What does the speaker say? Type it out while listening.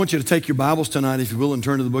I want you to take your Bibles tonight, if you will, and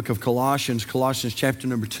turn to the book of Colossians, Colossians chapter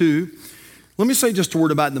number 2. Let me say just a word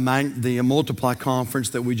about the Multiply Conference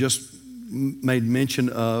that we just made mention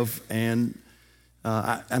of. And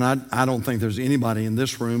I don't think there's anybody in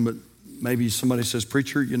this room, but maybe somebody says,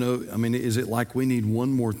 preacher, is it like we need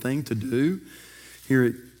one more thing to do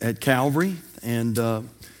here at Calvary?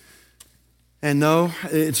 And no,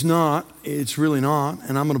 it's not. It's really not.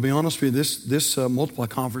 And I'm going to be honest with you, this Multiply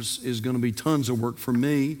Conference is going to be tons of work for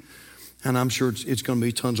me, and I'm sure it's going to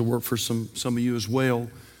be tons of work for some of you as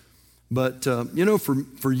well. But,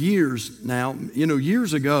 for years now,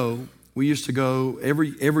 years ago, we used to go,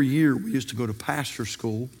 every year, we used to go to pastor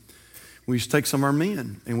school. We used to take some of our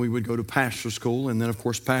men, and we would go to pastor school. And then, of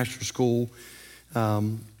course, pastor school,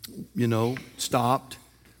 stopped.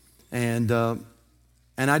 And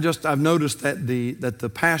I've noticed that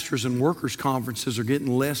the pastors and workers conferences are getting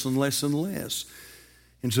less and less and less.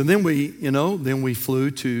 And so then we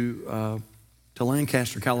flew to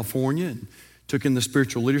Lancaster, California, and took in the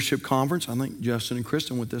spiritual leadership conference. I think Justin and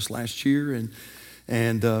Kristen went this last year, and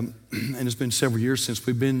it's been several years since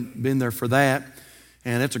we've been there for that.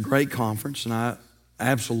 And it's a great conference, and I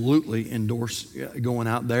absolutely endorse going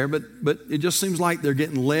out there. But it just seems like they're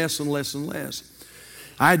getting less and less and less.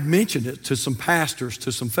 I had mentioned it to some pastors,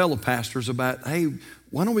 to some fellow pastors about, hey,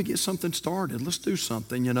 why don't we get something started? Let's do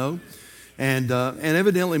something, And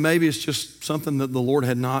evidently maybe it's just something that the Lord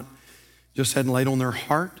hadn't laid on their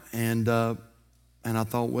heart. And I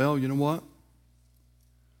thought, well, you know what?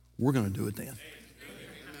 We're going to do it then.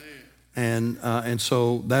 And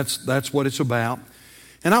so that's what it's about.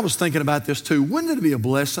 And I was thinking about this too. Wouldn't it be a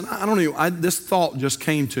blessing? I don't know. This thought just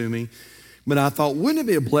came to me. But I thought, wouldn't it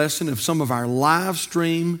be a blessing if some of our live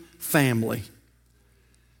stream family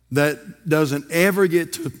that doesn't ever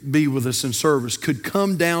get to be with us in service could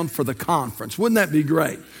come down for the conference? Wouldn't that be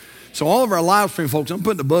great? So all of our live stream folks, I'm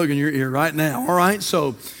putting a bug in your ear right now, all right?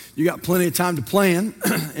 So you got plenty of time to plan,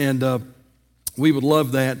 and we would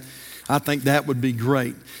love that. I think that would be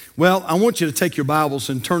great. Well, I want you to take your Bibles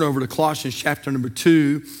and turn over to Colossians chapter number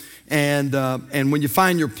 2, and when you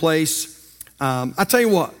find your place, I tell you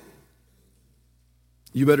what,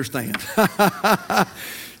 you better stand,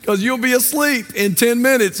 because you'll be asleep in 10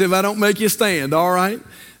 minutes if I don't make you stand, all right?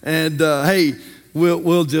 And hey, we're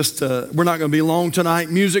not going to be long tonight.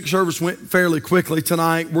 Music service went fairly quickly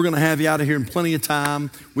tonight. We're going to have you out of here in plenty of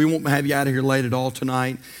time. We won't have you out of here late at all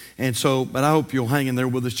tonight. And so, but I hope you'll hang in there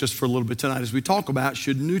with us just for a little bit tonight as we talk about,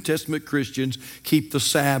 should New Testament Christians keep the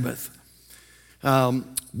Sabbath?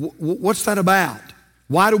 What's that about?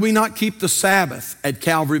 Why do we not keep the Sabbath at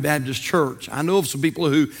Calvary Baptist Church? I know of some people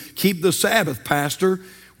who keep the Sabbath, Pastor.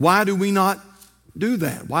 Why do we not do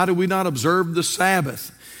that? Why do we not observe the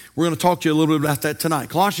Sabbath? We're going to talk to you a little bit about that tonight.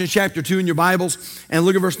 Colossians chapter 2 in your Bibles, and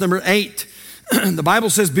look at verse number 8. The Bible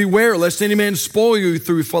says, beware lest any man spoil you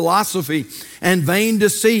through philosophy and vain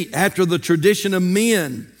deceit, after the tradition of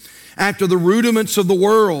men, after the rudiments of the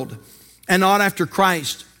world, and not after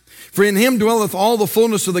Christ. For in him dwelleth all the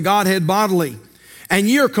fullness of the Godhead bodily. And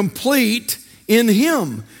ye are complete in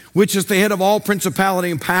him, which is the head of all principality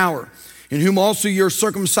and power, in whom also ye are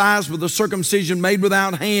circumcised with a circumcision made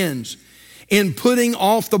without hands, in putting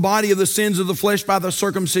off the body of the sins of the flesh by the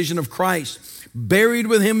circumcision of Christ, buried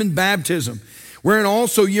with him in baptism, wherein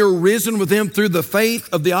also ye are risen with him through the faith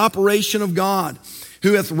of the operation of God,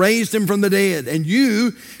 who hath raised him from the dead. And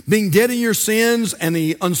you, being dead in your sins and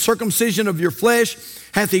the uncircumcision of your flesh,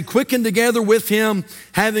 hath he quickened together with him,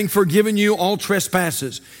 having forgiven you all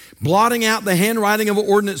trespasses, blotting out the handwriting of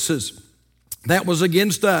ordinances that was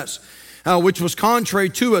against us, which was contrary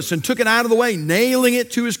to us, and took it out of the way, nailing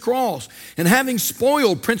it to his cross. And having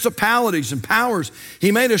spoiled principalities and powers,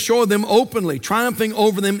 he made a show of them openly, triumphing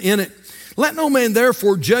over them in it. Let no man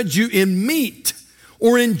therefore judge you in meat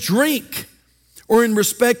or in drink or in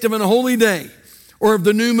respect of an holy day or of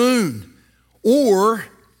the new moon or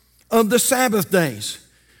of the Sabbath days,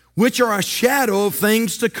 which are a shadow of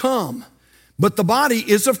things to come. But the body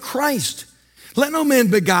is of Christ. Let no man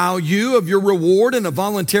beguile you of your reward in a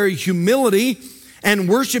voluntary humility and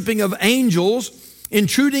worshiping of angels,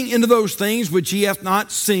 intruding into those things which he hath not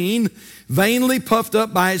seen, vainly puffed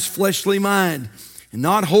up by his fleshly mind, and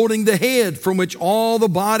not holding the head, from which all the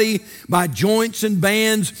body by joints and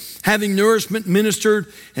bands, having nourishment ministered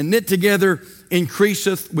and knit together,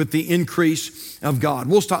 increaseth with the increase of God.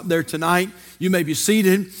 We'll stop there tonight. You may be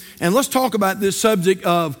seated. And let's talk about this subject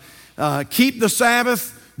of keep the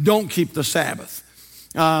Sabbath, don't keep the Sabbath.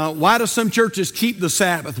 Why do some churches keep the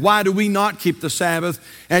Sabbath? Why do we not keep the Sabbath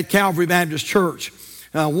at Calvary Baptist Church?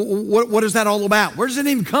 What is that all about? Where does it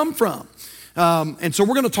even come from? And so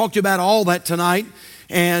we're going to talk to you about all that tonight.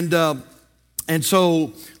 And And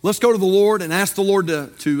so let's go to the Lord and ask the Lord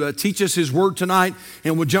to teach us His Word tonight,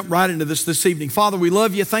 and we'll jump right into this evening. Father, we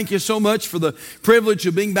love you. Thank you so much for the privilege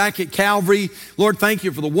of being back at Calvary. Lord, thank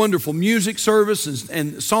you for the wonderful music service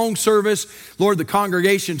and song service. Lord, the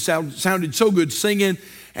congregation sounded so good singing.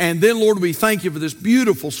 And then, Lord, we thank you for this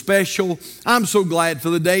beautiful special. I'm so glad for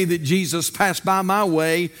the day that Jesus passed by my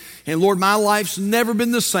way. And Lord, my life's never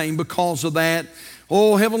been the same because of that.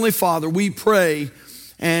 Oh, Heavenly Father, we pray.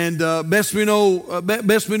 And best we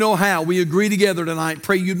know how, we agree together tonight.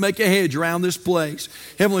 Pray you'd make a hedge around this place.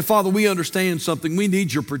 Heavenly Father, we understand something. We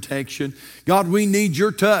need your protection. God, we need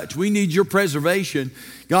your touch. We need your preservation.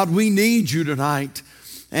 God, we need you tonight.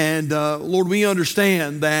 And Lord, we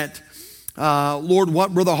understand that, Lord,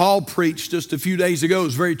 what Brother Hall preached just a few days ago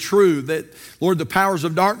is very true. That, Lord, the powers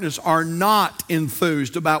of darkness are not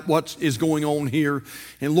enthused about what is going on here.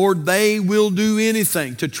 And Lord, they will do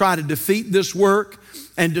anything to try to defeat this work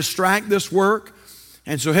and distract this work.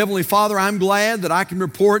 And so, Heavenly Father, I'm glad that I can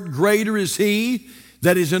report greater is He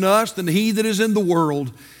that is in us than he that is in the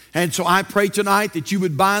world. And so I pray tonight that you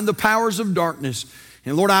would bind the powers of darkness.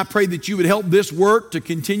 And Lord, I pray that you would help this work to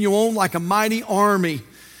continue on like a mighty army.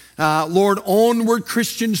 Lord, onward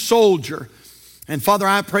Christian soldier. And Father,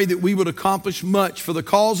 I pray that we would accomplish much for the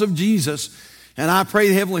cause of Jesus. And I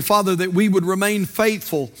pray, Heavenly Father, that we would remain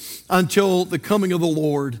faithful until the coming of the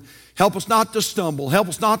Lord. Help us not to stumble. Help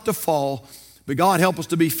us not to fall. But God, help us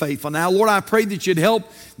to be faithful. Now, Lord, I pray that you'd help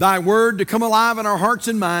thy word to come alive in our hearts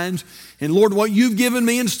and minds. And Lord, what you've given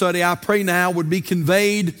me in study, I pray now would be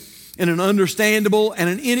conveyed in an understandable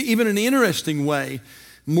and even an interesting way,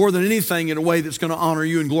 more than anything in a way that's going to honor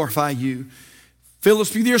you and glorify you. Fill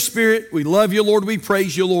us with your Spirit. We love you, Lord. We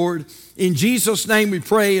praise you, Lord. In Jesus' name we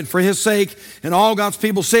pray, and for his sake, and all God's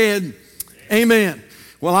people said, Amen.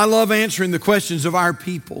 Well, I love answering the questions of our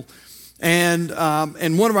people. And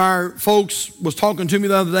one of our folks was talking to me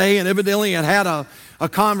the other day, and evidently had a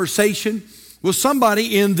conversation with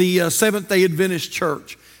somebody in the Seventh-day Adventist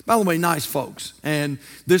church. By the way, nice folks. And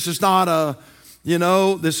this is not a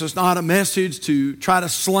message to try to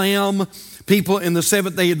slam people in the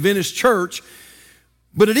Seventh-day Adventist church,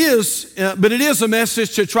 but it is a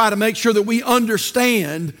message to try to make sure that we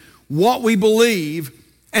understand what we believe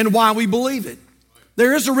and why we believe it.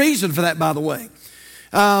 There is a reason for that, by the way.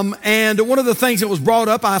 And one of the things that was brought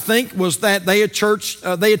up, I think, was that they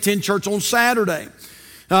attend church on Saturday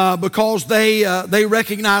because they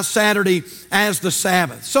recognize Saturday as the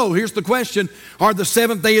Sabbath. So here's the question: are the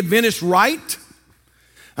Seventh-day Adventists right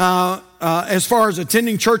as far as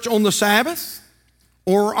attending church on the Sabbath,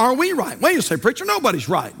 or are we right? Well, you say, preacher, nobody's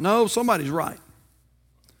right. No, somebody's right.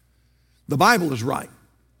 The Bible is right.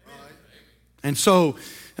 And so,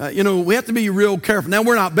 we have to be real careful. Now,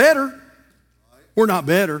 we're not better. We're not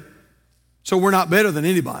better. So we're not better than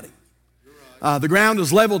anybody. The ground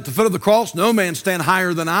is level at the foot of the cross. No man stand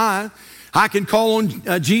higher than I. I can call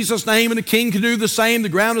on Jesus' name, and a king can do the same. The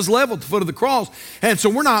ground is level at the foot of the cross. And so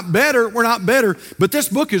we're not better. We're not better. But this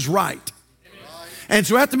book is right. And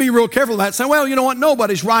so we have to be real careful about saying, well, you know what?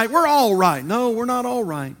 Nobody's right. We're all right. No, we're not all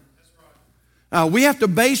right. We have to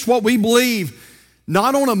base what we believe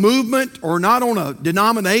not on a movement or not on a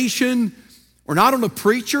denomination or not on a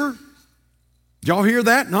preacher. Did y'all hear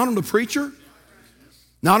that? Not on a preacher,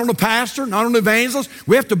 not on a pastor, not on an evangelist.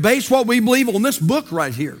 We have to base what we believe on this book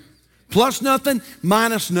right here. Plus nothing,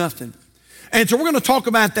 minus nothing. And so we're going to talk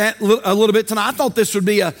about that a little bit tonight. I thought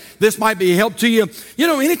this might be a help to you.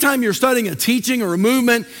 Anytime you're studying a teaching or a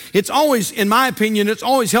movement, it's always, in my opinion, it's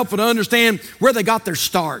always helpful to understand where they got their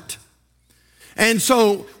start. And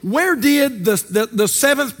so where did the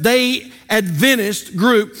Seventh-day Adventist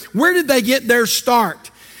group, where did they get their start?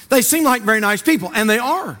 They seem like very nice people, and they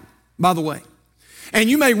are, by the way. And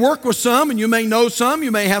you may work with some, and you may know some,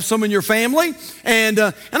 you may have some in your family. And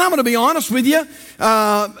I'm going to be honest with you,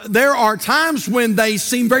 there are times when they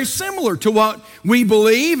seem very similar to what we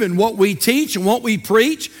believe and what we teach and what we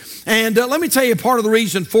preach. And let me tell you part of the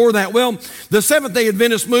reason for that. Well, the Seventh-day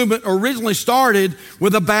Adventist movement originally started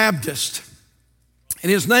with a Baptist,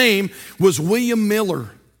 and his name was William Miller.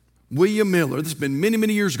 William Miller. This has been many,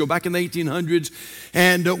 many years ago, back in the 1800s.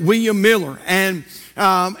 And William Miller. And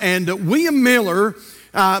William Miller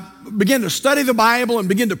began to study the Bible and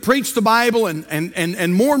began to preach the Bible,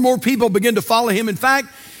 and more people began to follow him. In fact,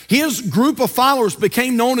 his group of followers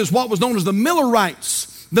became known as what was known as the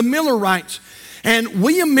Millerites. The Millerites. And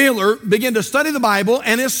William Miller began to study the Bible,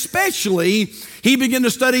 and especially he began to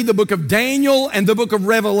study the book of Daniel and the book of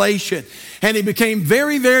Revelation. And he became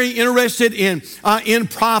very, very interested in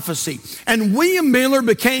prophecy. And William Miller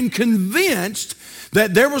became convinced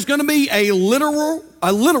that there was going to be a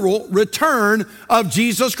literal return of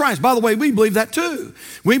Jesus Christ. By the way, we believe that too.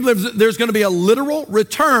 We believe that there's going to be a literal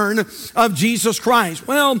return of Jesus Christ.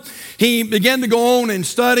 Well, he began to go on and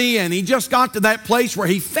study, and he just got to that place where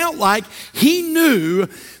he felt like he knew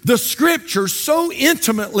the Scriptures so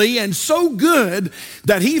intimately and so good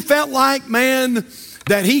that he felt like, man,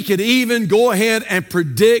 that he could even go ahead and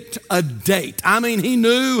predict a date. I mean, he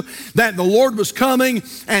knew that the Lord was coming,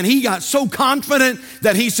 and he got so confident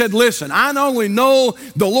that he said, listen, I not only know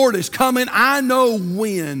the Lord is coming, I know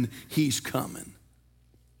when he's coming.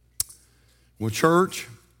 Well, church,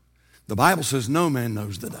 the Bible says no man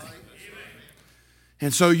knows the day.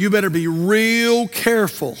 And so you better be real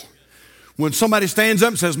careful when somebody stands up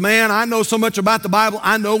and says, man, I know so much about the Bible,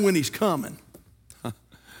 I know when he's coming.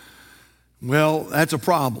 Well, that's a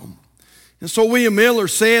problem. And so William Miller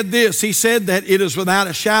said this. He said that it is without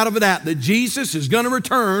a shadow of a doubt that Jesus is going to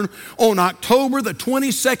return on October the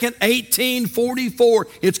 22nd, 1844.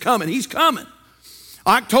 It's coming. He's coming.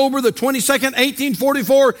 October the 22nd,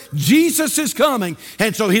 1844, Jesus is coming.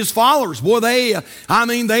 And so his followers, boy, they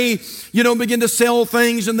begin to sell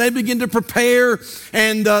things, and they begin to prepare,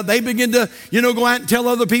 and they begin to, go out and tell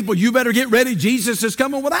other people, you better get ready, Jesus is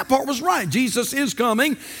coming. Well, that part was right. Jesus is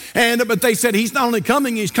coming. But they said he's not only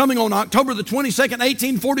coming, he's coming on October the 22nd,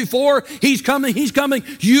 1844. He's coming.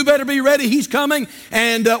 You better be ready. He's coming.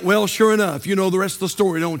 And well, sure enough, you know the rest of the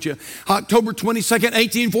story, don't you? October 22nd,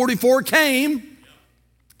 1844 came.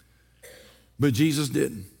 But Jesus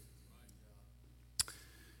didn't.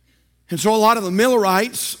 And so a lot of the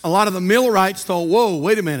Millerites thought, whoa,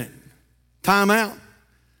 wait a minute, time out.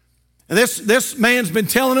 And this man's been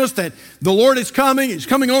telling us that the Lord is coming. He's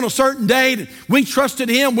coming on a certain date. We trusted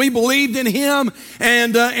him. We believed in him.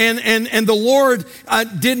 And the Lord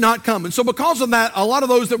did not come. And so because of that, a lot of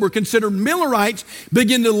those that were considered Millerites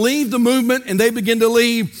begin to leave the movement, and they begin to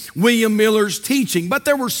leave William Miller's teaching. But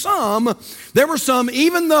there were some,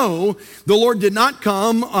 even though the Lord did not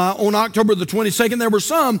come on October the 22nd, there were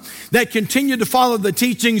some that continued to follow the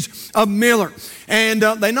teachings of Miller. And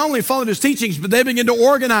they not only followed his teachings, but they began to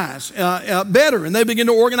organize better. And they began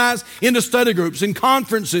to organize into study groups and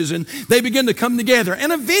conferences. And they began to come together.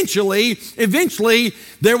 And eventually,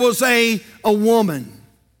 there was a woman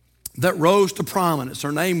that rose to prominence.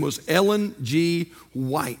 Her name was Ellen G.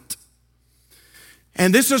 White.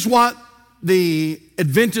 And this is what the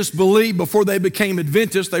Adventists believed before they became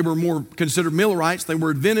Adventists. They were more considered Millerites. They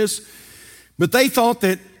were Adventists. But they thought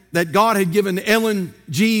that God had given Ellen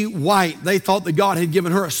G. White, they thought that God had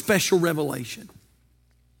given her a special revelation.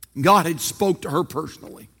 God had spoke to her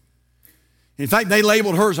personally. In fact, they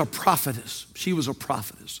labeled her as a prophetess. She was a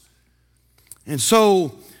prophetess. And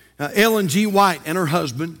so Ellen G. White and her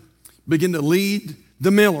husband began to lead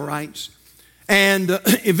the Millerites. And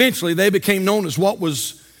eventually they became known as what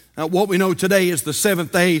we know today as the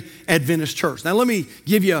Seventh-day Adventist Church. Now let me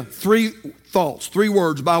give you three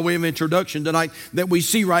words by way of introduction tonight that we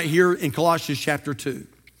see right here in Colossians chapter 2.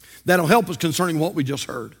 That'll help us concerning what we just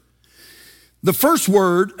heard. The first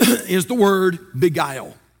word is the word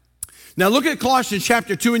beguile. Now look at Colossians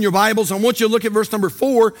chapter 2 in your Bibles. I want you to look at verse number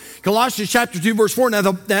 4. Colossians chapter 2, verse 4.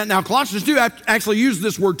 Now Colossians 2 actually uses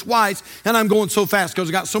this word twice, and I'm going so fast because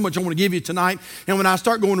I got so much I want to give you tonight. And when I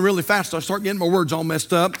start going really fast, I start getting my words all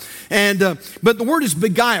messed up. But the word is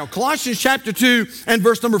beguile. Colossians chapter 2 and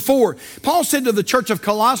verse number 4. Paul said to the church of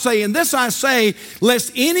Colossae, and this I say,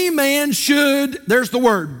 lest any man should, there's the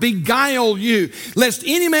word, beguile you. Lest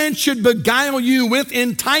any man should beguile you with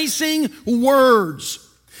enticing words.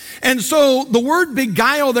 And so the word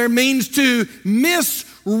beguile there means to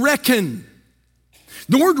misreckon.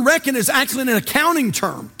 The word reckon is actually an accounting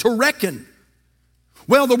term, to reckon.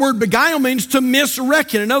 Well, the word beguile means to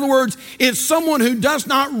misreckon. In other words, it's someone who does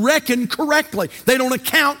not reckon correctly. They don't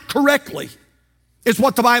account correctly. It's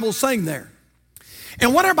what the Bible is saying there.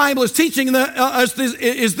 And what our Bible is teaching us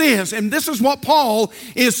is this, and this is what Paul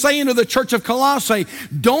is saying to the church of Colossae.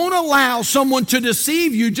 Don't allow someone to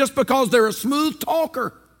deceive you just because they're a smooth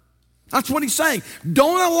talker. That's what he's saying.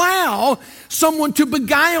 Don't allow someone to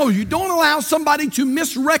beguile you. Don't allow somebody to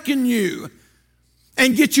misreckon you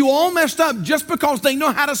and get you all messed up just because they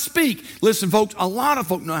know how to speak. Listen, folks, a lot of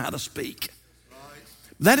folk know how to speak.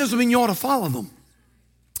 That doesn't mean you ought to follow them.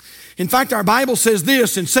 In fact, our Bible says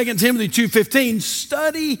this in 2 Timothy 2:15,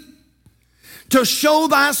 study to show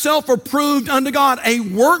thyself approved unto God, a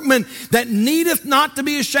workman that needeth not to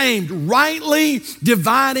be ashamed, rightly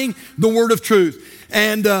dividing the word of truth.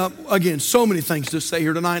 And again, so many things to say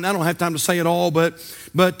here tonight. And I don't have time to say it all, but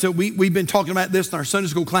we've been talking about this in our Sunday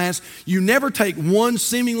school class. You never take one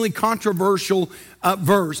seemingly controversial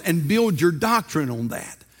verse and build your doctrine on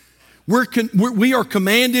that. we are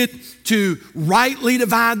commanded to rightly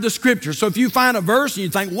divide the Scripture. So if you find a verse and you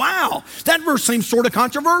think, wow, that verse seems sort of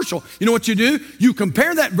controversial, you know what you do? You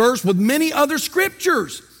compare that verse with many other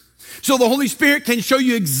Scriptures. So the Holy Spirit can show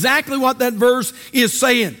you exactly what that verse is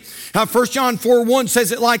saying. 1 John 4:1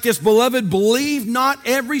 says it like this: Beloved, believe not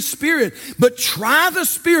every spirit, but try the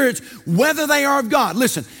spirits whether they are of God.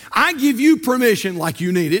 Listen, I give you permission, like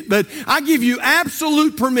you need it, but I give you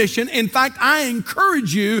absolute permission. In fact, I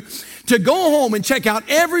encourage you to go home and check out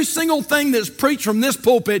every single thing that's preached from this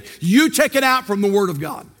pulpit. You check it out from the Word of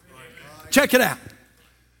God. Check it out.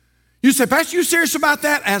 You say, Pastor, you serious about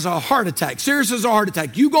that? As a heart attack. Serious as a heart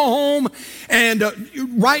attack. You go home and you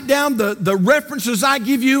write down the references I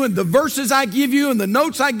give you and the verses I give you and the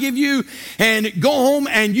notes I give you, and go home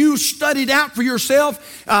and you study it out for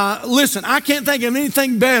yourself. Listen, I can't think of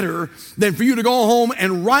anything better than for you to go home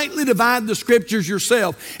and rightly divide the Scriptures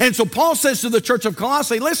yourself. And so Paul says to the church of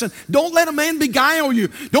Colossae, listen, don't let a man beguile you.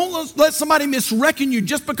 Don't let somebody misreckon you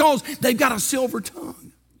just because they've got a silver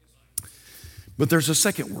tongue. But there's a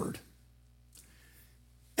second word.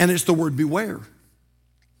 And it's the word beware.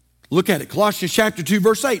 Look at it. Colossians chapter 2,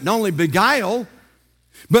 verse 8. Not only beguile,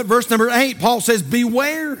 but verse number 8, Paul says,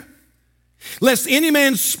 beware, lest any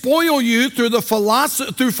man spoil you through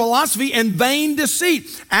philosophy and vain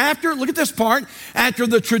deceit. Look at this part, after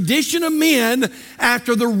the tradition of men,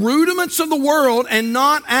 after the rudiments of the world, and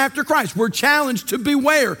not after Christ. We're challenged to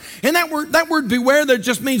beware. And that word beware there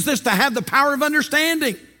just means this: to have the power of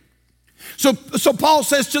understanding. So Paul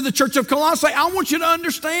says to the church of Colossae, I want you to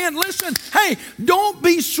understand, listen, hey, don't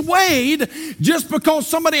be swayed just because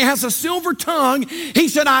somebody has a silver tongue. He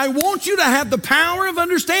said, I want you to have the power of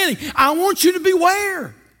understanding. I want you to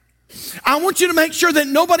beware. I want you to make sure that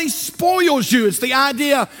nobody spoils you. It's the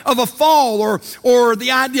idea of a fall or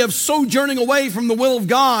the idea of sojourning away from the will of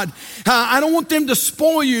God. I don't want them to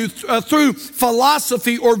spoil you through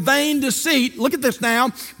philosophy or vain deceit. Look at this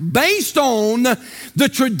now. Based on the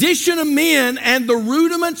tradition of men and the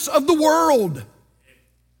rudiments of the world.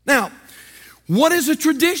 Now, what is a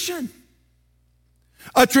tradition?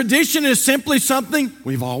 A tradition is simply something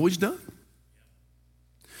we've always done.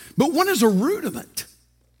 But what is a rudiment?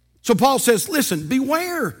 So Paul says, listen,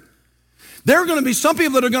 beware. There are going to be some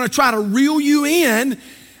people that are going to try to reel you in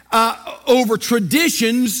over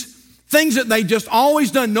traditions, things that they just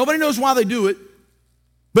always done. Nobody knows why they do it,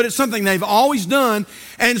 but it's something they've always done.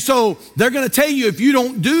 And so they're going to tell you, if you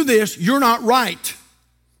don't do this, you're not right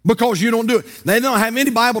because you don't do it. They don't have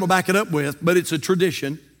any Bible to back it up with, but it's a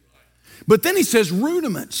tradition. But then he says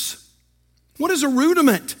rudiments. What is a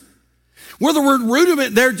rudiment? Well, the word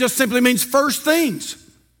rudiment there just simply means first things.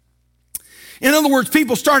 In other words,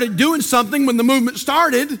 people started doing something when the movement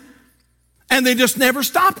started, and they just never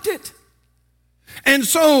stopped it. And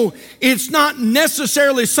so it's not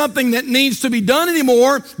necessarily something that needs to be done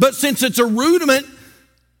anymore, but since it's a rudiment,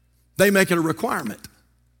 they make it a requirement.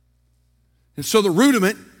 And so the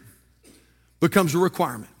rudiment becomes a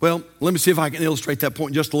requirement. Well, let me see if I can illustrate that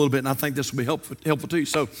point just a little bit, and I think this will be helpful to you.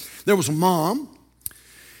 So there was a mom,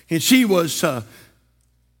 and she was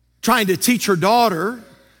trying to teach her daughter,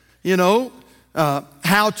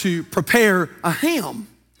 how to prepare a ham.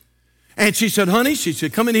 And she said, honey, she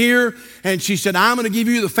said, come in here. And she said, I'm going to give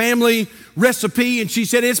you the family recipe. And she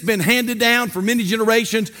said, it's been handed down for many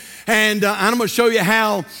generations. And I'm going to show you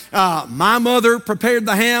how my mother prepared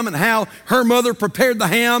the ham and how her mother prepared the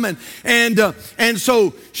ham. And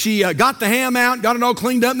so she got the ham out, got it all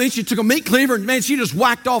cleaned up. And then she took a meat cleaver and, man, she just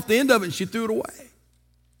whacked off the end of it and she threw it away.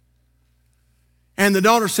 And the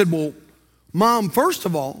daughter said, well, Mom, first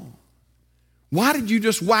of all, why did you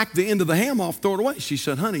just whack the end of the ham off, throw it away? She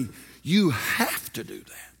said, honey, you have to do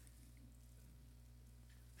that.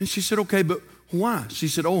 And she said, okay, but why? She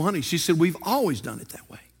said, oh, honey, she said, we've always done it that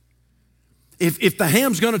way. If the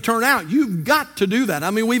ham's going to turn out, you've got to do that.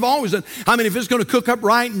 I mean, we've always done. I mean, if it's going to cook up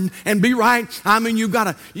right and be right, I mean, you've got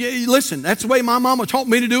to, listen, that's the way my mama taught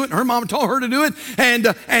me to do it, and her mama taught her to do it, and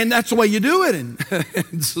that's the way you do it.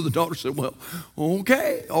 And so the daughter said, well,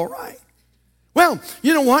 okay, all right. Well,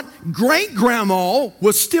 you know what? Great-grandma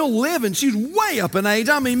was still living. She's way up in age.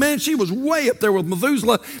 I mean, man, she was way up there with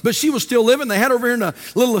Methuselah, but she was still living. They had her over here in a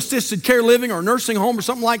little assisted care living or nursing home or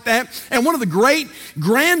something like that. And one of the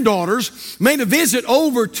great-granddaughters made a visit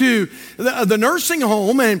over to the nursing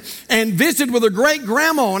home and visited with her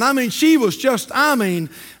great-grandma. And I mean, she was just,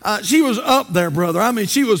 she was up there, brother. I mean,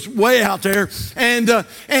 she was way out there. And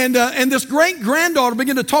this great-granddaughter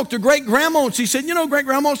began to talk to great-grandma. And she said,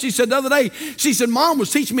 great-grandma, she said the other day, she said, Mom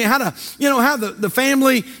was teaching me how to, how the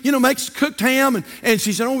family, makes cooked ham. And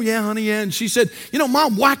she said, oh yeah, honey, yeah. And she said,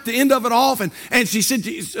 Mom whacked the end of it off. And she said,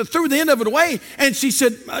 threw the end of it away. And she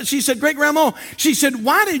said, great grandma, she said,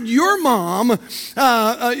 why did your mom,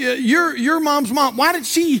 your mom's mom, why did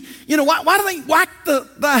she, why do they whack the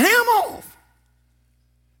ham off?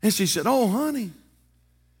 And she said, oh, honey.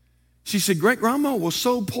 She said, great grandma was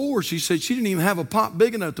so poor. She said she didn't even have a pot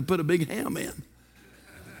big enough to put a big ham in.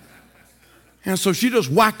 And so she just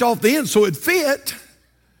whacked off the end so it fit.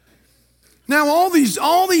 Now all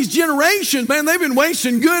these generations, man, they've been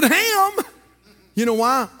wasting good ham. You know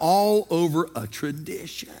why? All over a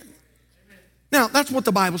tradition. Now that's what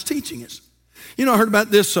the Bible's teaching us. I heard about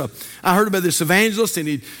this evangelist,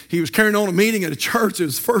 and he was carrying on a meeting at a church. It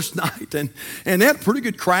was the first night, and they had a pretty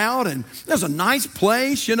good crowd, and it was a nice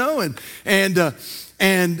place, and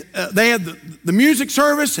they had the music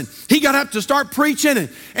service, and he got up to start preaching,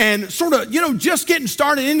 and sort of, just getting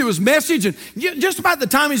started into his message, and just about the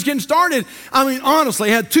time he's getting started, I mean, honestly,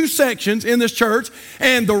 he had two sections in this church,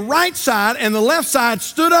 and the right side and the left side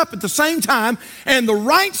stood up at the same time, and the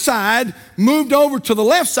right side moved over to the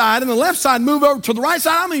left side, and the left side moved over to the right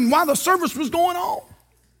side, I mean, while the service was going on.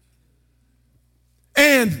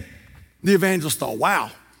 And the evangelist thought, wow,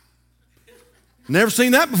 never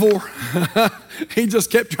seen that before. He just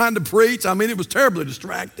kept trying to preach. I mean, it was terribly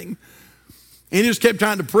distracting. And he just kept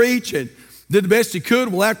trying to preach and did the best he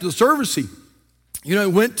could. Well, after the service, he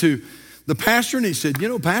went to the pastor and he said,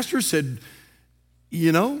 pastor said,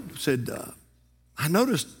 I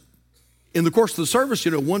noticed in the course of the service,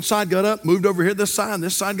 one side got up, moved over here this side, and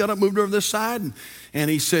this side got up, moved over this side. And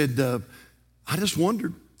he said, I just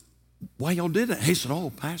wondered why y'all did that. He said, oh,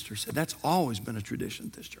 pastor said, that's always been a tradition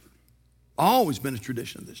at this church. Always been a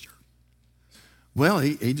tradition of this church. Well,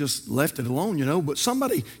 he just left it alone, but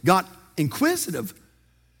somebody got inquisitive.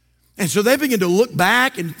 And so they began to look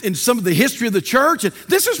back in some of the history of the church, and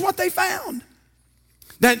this is what they found.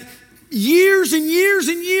 That years and years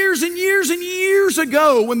and years and years and years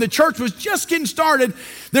ago, when the church was just getting started,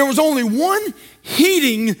 there was only one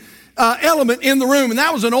heating element in the room, and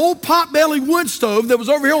that was an old pot-belly wood stove that was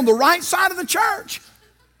over here on the right side of the church.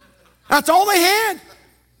 That's all they had.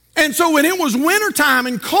 And so when it was wintertime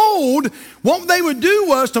and cold, what they would do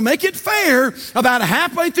was, to make it fair, about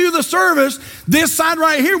halfway through the service, this side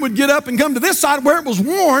right here would get up and come to this side where it was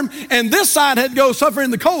warm, and this side had to go suffer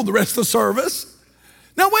in the cold the rest of the service.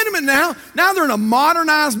 Now, wait a minute now. Now they're in a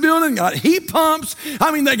modernized building, got heat pumps.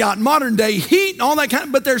 I mean, they got modern day heat and all that kind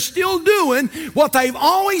of, but they're still doing what they've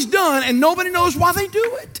always done, and nobody knows why they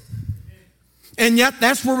do it. And yet,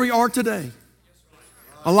 that's where we are today.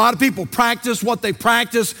 A lot of people practice what they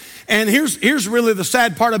practice, and here's really the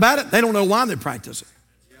sad part about it. They don't know why they practice it.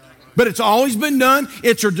 But it's always been done.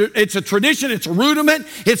 It's a tradition. It's a rudiment.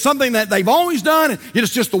 It's something that they've always done.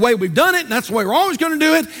 It's just the way we've done it, and that's the way we're always going to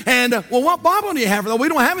do it. And, what Bible do you have? We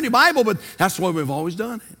don't have any Bible, but that's the way we've always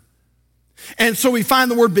done it. And so we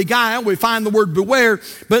find the word beguile. We find the word beware.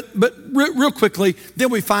 But real quickly,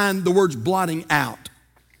 then we find the words blotting out.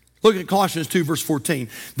 Look at Colossians 2, verse 14.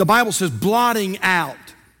 The Bible says blotting out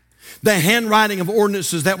the handwriting of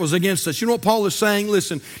ordinances that was against us. You know what Paul is saying?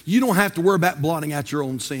 Listen, you don't have to worry about blotting out your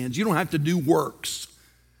own sins. You don't have to do works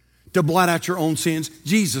to blot out your own sins.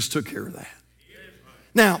 Jesus took care of that.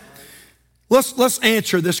 Now, let's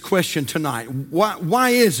answer this question tonight. Why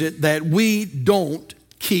is it that we don't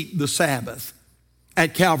keep the Sabbath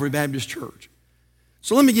at Calvary Baptist Church?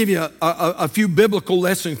 So let me give you a few biblical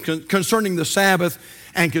lessons concerning the Sabbath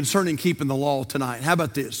and concerning keeping the law tonight. How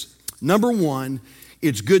about this? Number one,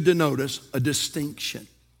 it's good to notice a distinction.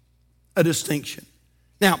 A distinction.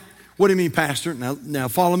 Now, what do you mean, Pastor? Now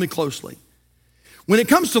follow me closely. When it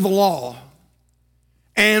comes to the law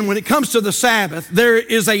and when it comes to the Sabbath, there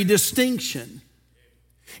is a distinction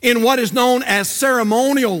in what is known as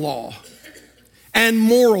ceremonial law and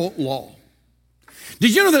moral law.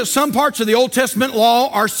 Did you know that some parts of the Old Testament law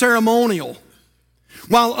are ceremonial,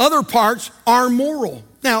 while other parts are moral?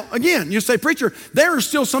 Now, again, you say, preacher, there are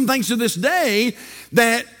still some things to this day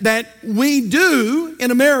that we do in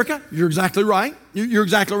America. You're exactly right. You're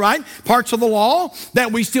exactly right. Parts of the law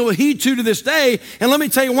that we still heed to this day. And let me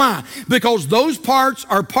tell you why. Because those parts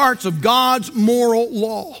are parts of God's moral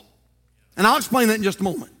law. And I'll explain that in just a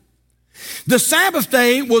moment. The Sabbath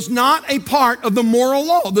day was not a part of the moral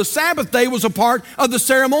law. The Sabbath day was a part of the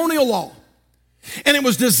ceremonial law. And it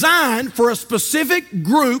was designed for a specific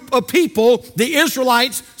group of people, the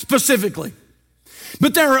Israelites specifically.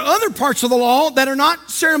 But there are other parts of the law that are not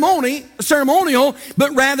ceremonial,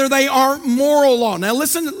 but rather they are moral law. Now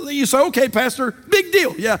listen, you say, okay, Pastor, big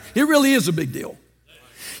deal. Yeah, it really is a big deal.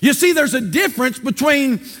 You see, there's a difference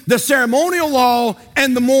between the ceremonial law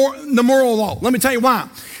and the moral law. Let me tell you why.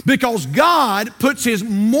 Because God puts his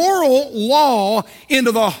moral law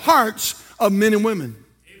into the hearts of men and women.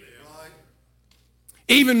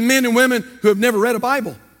 Even men and women who have never read a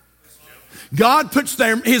Bible. God puts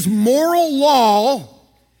his moral law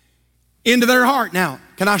into their heart. Now,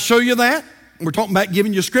 can I show you that? We're talking about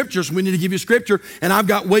giving you scripture, so we need to give you scripture, and I've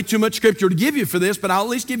got way too much scripture to give you for this, but I'll at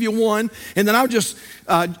least give you one, and then I'll just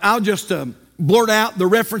blurt out the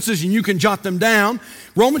references, and you can jot them down.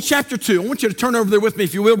 Romans chapter 2. I want you to turn over there with me,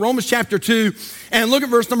 if you will. Romans chapter 2, and look at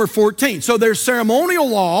verse number 14. So there's ceremonial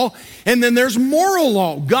law, and then there's moral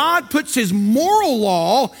law. God puts his moral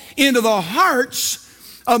law into the hearts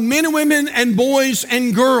of men and women and boys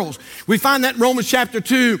and girls. We find that in Romans chapter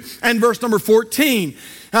 2 and verse number 14.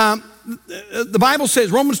 The Bible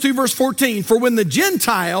says, Romans 2 verse 14, for when the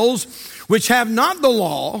Gentiles, which have not the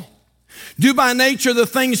law, do by nature the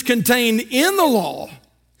things contained in the law,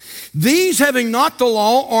 these having not the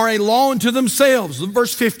law are a law unto themselves.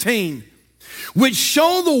 Verse 15, which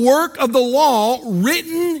show the work of the law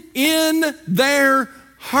written in their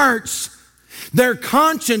hearts, their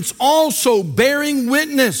conscience also bearing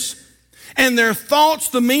witness, and their thoughts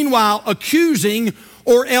the meanwhile accusing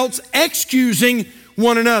or else excusing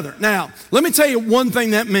one another. Now, let me tell you one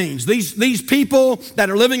thing that means. These people that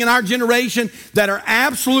are living in our generation that are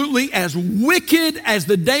absolutely as wicked as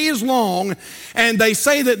the day is long, and they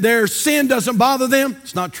say that their sin doesn't bother them,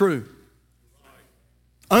 it's not true.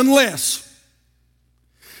 Unless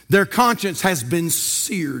their conscience has been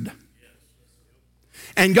seared.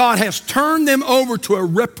 And God has turned them over to a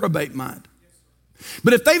reprobate mind.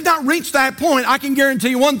 But if they've not reached that point, I can guarantee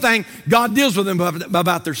you one thing, God deals with them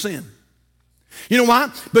about their sin. You know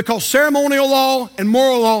why? Because ceremonial law and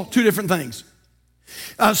moral law, two different things.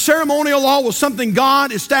 Ceremonial law was something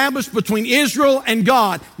God established between Israel and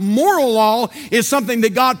God. Moral law is something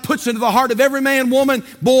that God puts into the heart of every man, woman,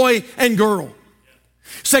 boy, and girl.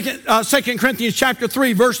 Second Corinthians chapter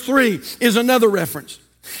 3, verse 3 is another reference.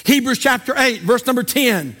 Hebrews chapter 8, verse number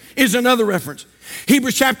 10 is another reference.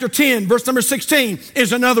 Hebrews chapter 10, verse number 16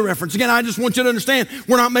 is another reference. Again, I just want you to understand,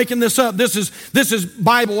 we're not making this up. This is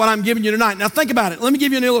Bible, what I'm giving you tonight. Now think about it. Let me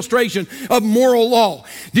give you an illustration of moral law.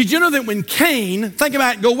 Did you know that when Cain, think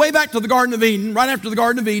about it, go way back to the Garden of Eden, right after the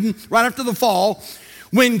Garden of Eden, right after the fall,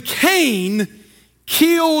 when Cain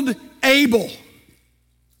killed Abel,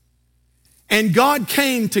 and God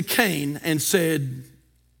came to Cain and said,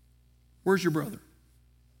 where's your brother?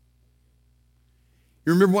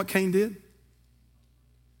 You remember what Cain did?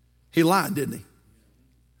 He lied, didn't he?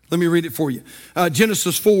 Let me read it for you.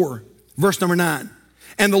 Genesis 4, verse number 9.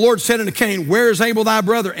 And the Lord said unto Cain, where is Abel thy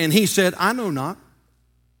brother? And he said, I know not.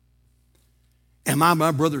 Am I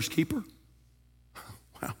my brother's keeper?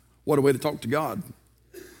 Wow, what a way to talk to God.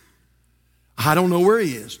 I don't know where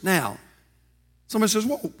he is. Now, somebody says,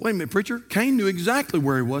 well, wait a minute, preacher. Cain knew exactly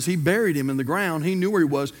where he was. He buried him in the ground. He knew where he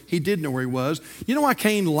was. He did know where he was. You know why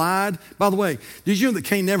Cain lied? By the way, did you know that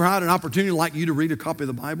Cain never had an opportunity like you to read a copy of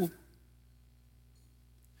the Bible?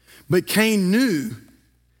 But Cain knew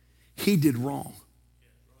he did wrong.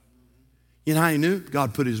 You know how he knew?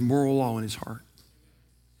 God put his moral law in his heart.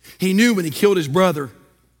 He knew when he killed his brother,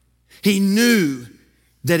 he knew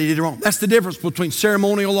that he did wrong. That's the difference between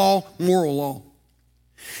ceremonial law and moral law.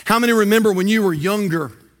 How many remember when you were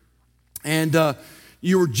younger and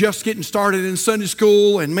you were just getting started in Sunday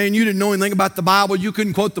school and man, you didn't know anything about the Bible. You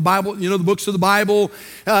couldn't quote the Bible, the books of the Bible.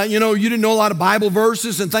 You didn't know a lot of Bible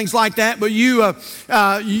verses and things like that, but you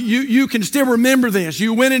can still remember this.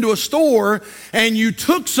 You went into a store and you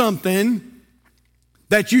took something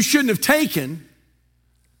that you shouldn't have taken,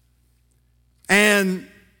 and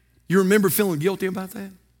you remember feeling guilty about that?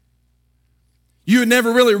 You had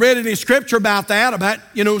never really read any scripture about that, about,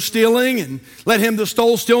 stealing and let him that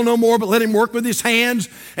stole steal no more, but let him work with his hands.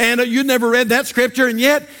 And you'd never read that scripture. And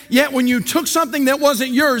yet when you took something that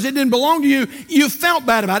wasn't yours, it didn't belong to you, you felt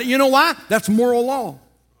bad about it. You know why? That's moral law.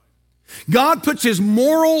 God puts his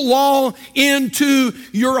moral law into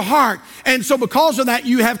your heart. And so because of that,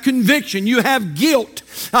 you have conviction, you have guilt,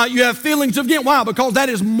 you have feelings of guilt. Why? Because that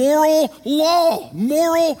is moral law.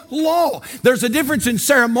 Moral law. There's a difference in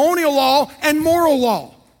ceremonial law and moral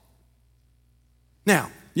law.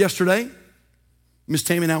 Now, yesterday, Miss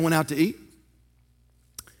Tammy and I went out to eat,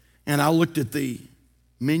 and I looked at the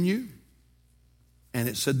menu, and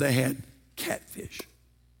it said they had catfish.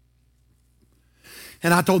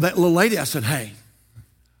 And I told that little lady, I said, hey,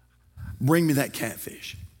 bring me that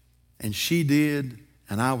catfish. And she did,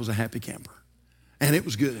 and I was a happy camper. And it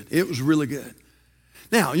was good. It was really good.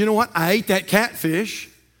 Now, you know what? I ate that catfish,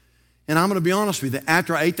 And I'm going to be honest with you,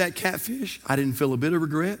 after I ate that catfish, I didn't feel a bit of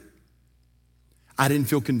regret. I didn't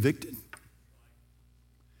feel convicted.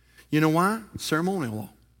 You know why? Ceremonial law.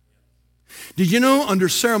 Did you know under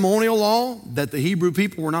ceremonial law that the Hebrew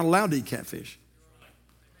people were not allowed to eat catfish?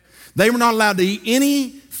 They were not allowed to eat any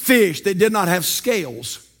fish that did not have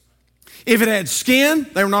scales. If it had skin,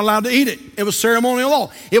 they were not allowed to eat it. It was ceremonial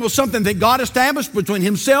law. It was something that God established between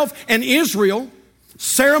himself and Israel.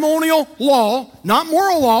 Ceremonial law, not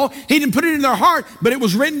moral law. He didn't put it in their heart, but it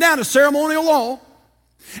was written down as ceremonial law.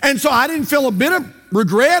 And so I didn't feel a bit of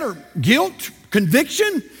regret or guilt,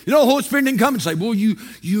 conviction. You know, the Holy Spirit didn't come and say, well, you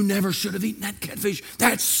never should have eaten that catfish.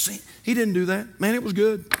 That's sin. He didn't do that. Man, it was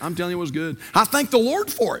good. I'm telling you, it was good. I thanked the Lord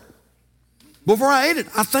for it. Before I ate it,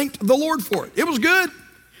 I thanked the Lord for it. It was good.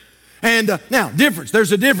 And now,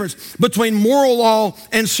 there's a difference between moral law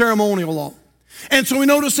and ceremonial law. And so we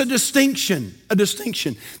notice a distinction.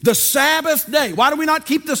 The Sabbath day. Why do we not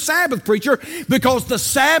keep the Sabbath, preacher? Because the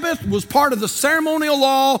Sabbath was part of the ceremonial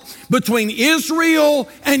law between Israel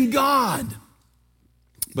and God.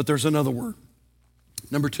 But there's another word.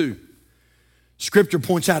 Number 2, Scripture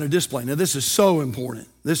points out a display. Now this is so important.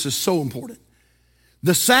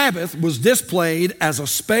 The Sabbath was displayed as a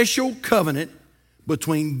special covenant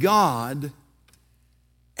between God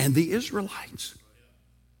and the Israelites.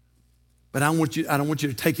 But I don't want you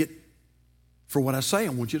to take it for what I say. I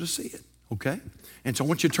want you to see it, okay? And so I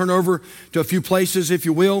want you to turn over to a few places, if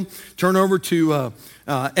you will. Turn over to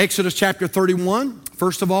Exodus chapter 31.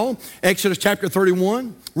 First of all, Exodus chapter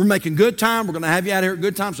 31. We're making good time. We're going to have you out here at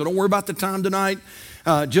good time, so don't worry about the time tonight.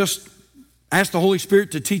 Just ask the Holy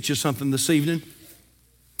Spirit to teach you something this evening.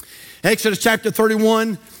 Exodus chapter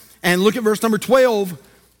 31, and look at verse number 12.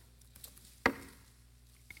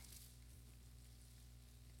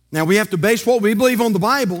 Now we have to base what we believe on the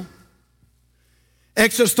Bible.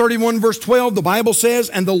 Exodus 31 verse 12, the Bible says,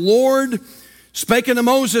 and the Lord spake unto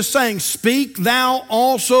Moses, saying, speak thou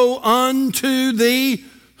also unto the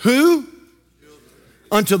who?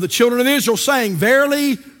 Unto the children of Israel, saying,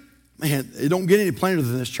 verily, man, it don't get any plainer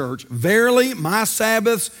than this, church. Verily, my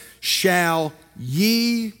Sabbaths shall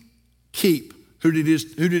ye keep. Who did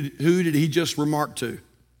he just remark to?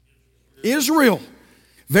 Israel.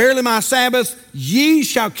 Verily my Sabbath ye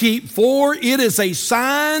shall keep, for it is a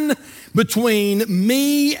sign between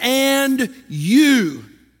me and you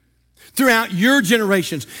throughout your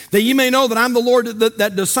generations, that ye may know that I'm the Lord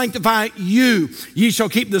that does sanctify you. Ye shall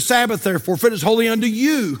keep the Sabbath therefore, for it is holy unto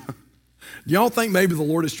you. Do y'all think maybe the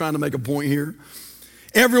Lord is trying to make a point here?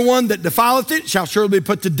 Everyone that defileth it shall surely be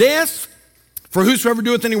put to death. For whosoever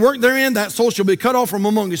doeth any work therein, that soul shall be cut off from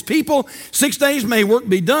among his people. 6 days may work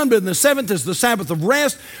be done, but in the 7th is the Sabbath of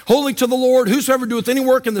rest, holy to the Lord. Whosoever doeth any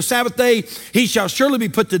work in the Sabbath day, he shall surely be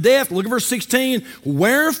put to death. Look at verse 16.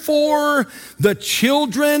 Wherefore the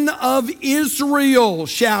children of Israel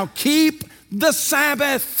shall keep the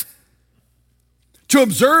Sabbath, to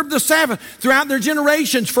observe the Sabbath throughout their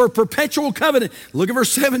generations for a perpetual covenant. Look at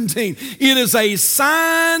verse 17. It is a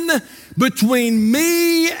sign between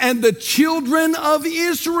me and the children of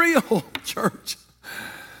Israel. Church,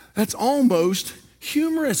 that's almost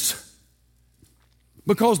humorous.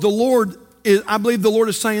 Because I believe the Lord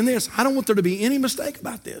is saying this. I don't want there to be any mistake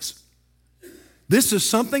about this. This is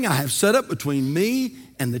something I have set up between me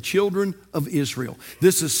and the children of Israel.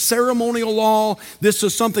 This is ceremonial law. This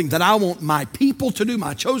is something that I want my people to do,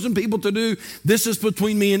 my chosen people to do. This is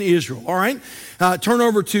between me and Israel. All right? Turn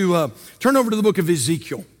over to the book of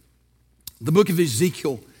Ezekiel. The book of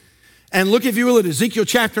Ezekiel. And look, if you will, at Ezekiel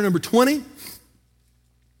chapter number 20.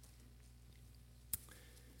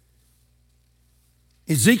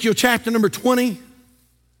 Ezekiel chapter number 20.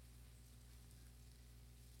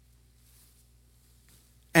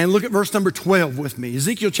 And look at verse number 12 with me.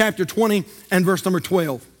 Ezekiel chapter 20 and verse number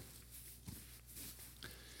 12.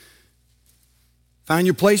 Find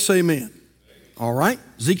your place, say amen. All right.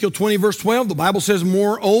 Ezekiel 20 verse 12, the Bible says,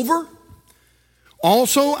 moreover,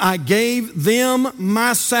 also I gave them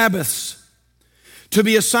my Sabbaths to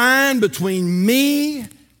be a sign between me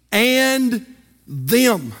and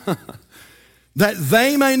them, that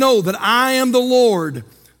they may know that I am the Lord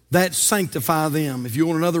that sanctify them. If you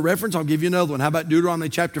want another reference, I'll give you another one. How about Deuteronomy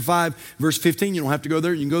chapter 5, verse 15? You don't have to go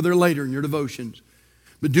there. You can go there later in your devotions.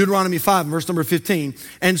 But Deuteronomy 5, verse number 15.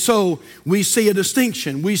 And so we see a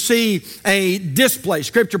distinction. We see a display.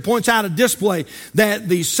 Scripture points out a display that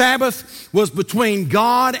the Sabbath was between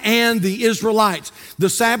God and the Israelites. The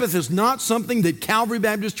Sabbath is not something that Calvary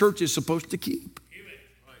Baptist Church is supposed to keep.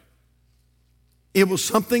 It was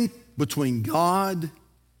something between God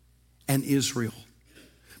and Israel.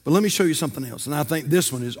 But let me show you something else. And I think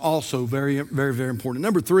this one is also very, very, very important.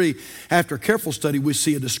 Number 3, after careful study, we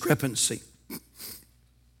see a discrepancy.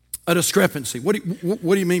 A discrepancy. What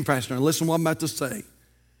do you mean, Pastor? Now listen to what I'm about to say.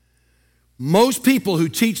 Most people who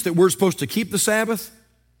teach that we're supposed to keep the Sabbath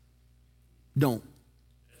don't.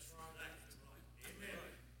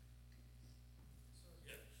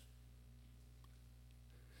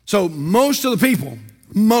 So most of the people,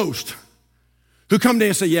 who come to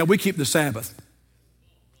and say, yeah, we keep the Sabbath,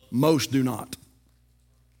 most do not.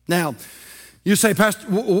 Now, you say, Pastor,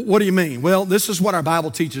 what do you mean? Well, this is what our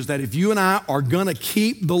Bible teaches, that if you and I are going to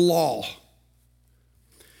keep the law,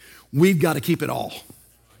 we've got to keep it all.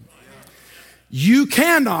 You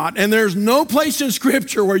cannot, and there's no place in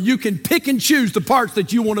Scripture where you can pick and choose the parts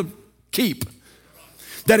that you want to keep.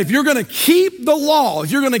 That if you're going to keep the law,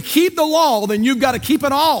 then you've got to keep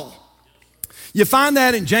it all. You find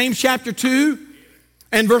that in James chapter 2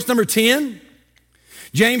 and verse number 10.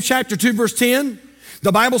 James chapter 2, verse 10.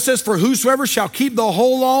 The Bible says, for whosoever shall keep the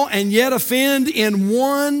whole law and yet offend in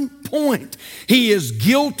one point, he is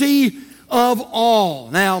guilty of all.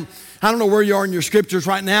 Now, I don't know where you are in your scriptures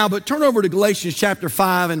right now, but turn over to Galatians chapter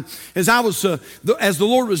 5. And as as the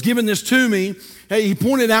Lord was giving this to me, he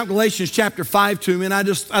pointed out Galatians chapter 5 to me, and I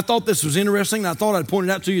thought this was interesting, and I thought I'd point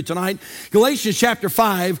it out to you tonight. Galatians chapter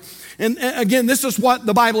 5, and again, this is what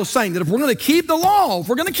the Bible is saying, that if we're going to keep the law, if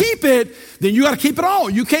we're going to keep it, then you got to keep it all.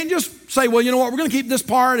 You can't just say, well, you know what, we're going to keep this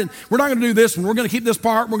part, and we're not going to do this, and we're going to keep this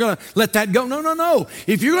part, and we're going to let that go. No.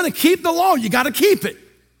 If you're going to keep the law, you got to keep it.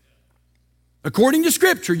 According to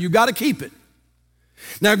Scripture, you got to keep it.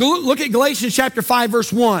 Now, look at Galatians chapter 5,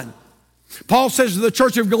 verse 1. Paul says to the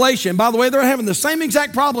church of Galatia, and by the way, they're having the same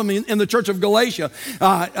exact problem in the church of Galatia.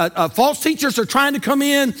 False teachers are trying to come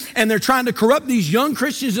in, and they're trying to corrupt these young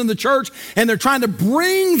Christians in the church, and they're trying to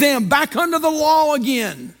bring them back under the law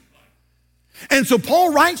again. And so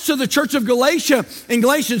Paul writes to the church of Galatia in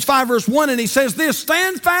Galatians 5, verse 1, and he says this,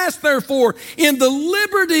 stand fast, therefore, in the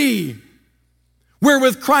liberty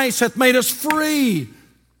wherewith Christ hath made us free.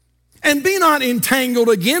 And be not entangled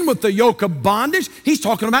again with the yoke of bondage. He's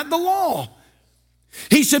talking about the law.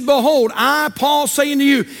 He said, behold, I, Paul, say unto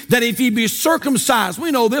you, that if ye be circumcised, we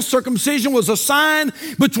know this circumcision was a sign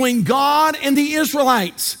between God and the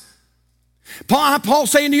Israelites. Paul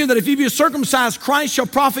saying to you that if ye be circumcised, Christ shall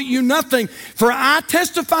profit you nothing. For I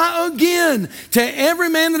testify again to every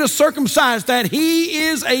man that is circumcised that he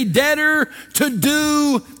is a debtor to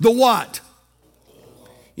do the what?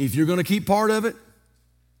 If you're going to keep part of it,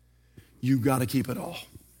 you've got to keep it all.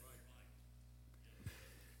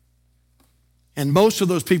 And most of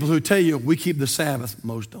those people who tell you we keep the Sabbath,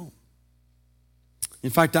 most don't.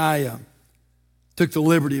 In fact, I took the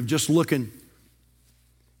liberty of just looking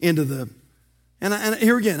into and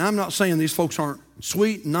here again, I'm not saying these folks aren't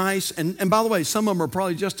sweet, nice, and by the way, some of them are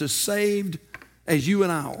probably just as saved as you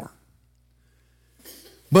and I are.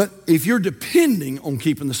 But if you're depending on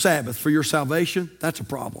keeping the Sabbath for your salvation, that's a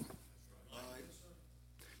problem.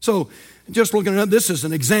 So, just looking at this is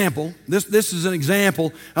an example. This is an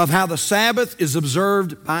example of how the Sabbath is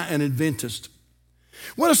observed by an Adventist.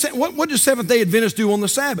 What does Seventh-day Adventists do on the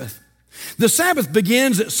Sabbath? The Sabbath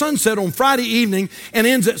begins at sunset on Friday evening and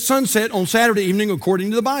ends at sunset on Saturday evening according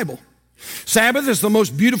to the Bible. Sabbath is the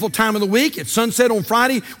most beautiful time of the week. At sunset on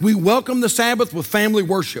Friday, we welcome the Sabbath with family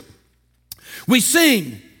worship. We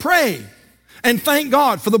sing, pray, and thank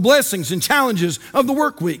God for the blessings and challenges of the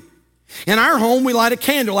work week. In our home, we light a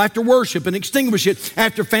candle after worship and extinguish it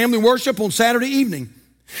after family worship on Saturday evening.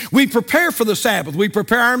 We prepare for the Sabbath. We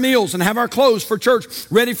prepare our meals and have our clothes for church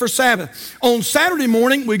ready for Sabbath. On Saturday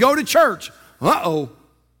morning, we go to church. On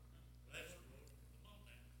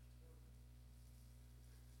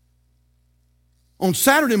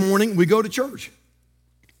Saturday morning, we go to church.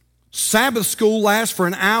 Sabbath school lasts for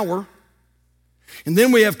an hour. And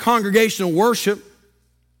then we have congregational worship.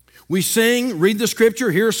 We sing, read the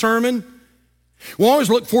scripture, hear a sermon. We always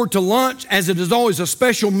look forward to lunch, as it is always a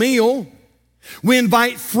special meal. We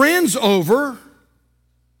invite friends over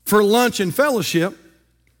for lunch and fellowship.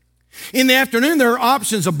 In the afternoon, there are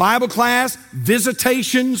options of Bible class,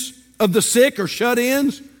 visitations of the sick or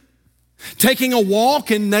shut-ins, taking a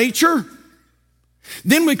walk in nature.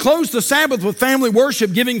 Then we close the Sabbath with family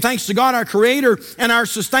worship, giving thanks to God, our Creator and our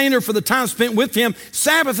Sustainer, for the time spent with Him.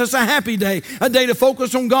 Sabbath is a happy day, a day to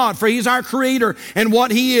focus on God, for He's our Creator and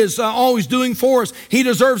what He is always doing for us. He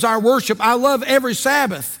deserves our worship. I love every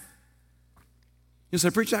Sabbath. You say,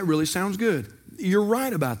 preacher, that really sounds good. You're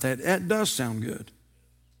right about that. That does sound good.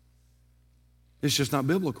 It's just not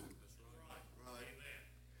biblical.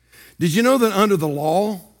 Did you know that under the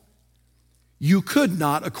law, you could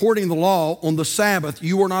not, according to the law, on the Sabbath,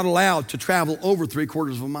 you were not allowed to travel over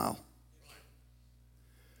 3/4 of a mile.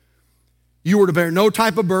 You were to bear no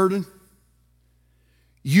type of burden.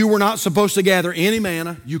 You were not supposed to gather any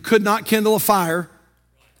manna. You could not kindle a fire.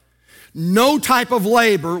 No type of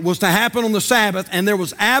labor was to happen on the Sabbath, and there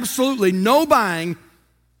was absolutely no buying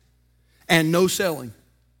and no selling.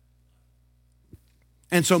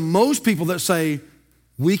 And so most people that say,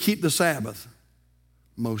 we keep the Sabbath,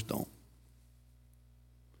 most don't.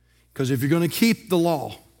 Because if you're going to keep the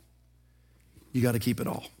law, you got to keep it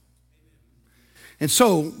all. And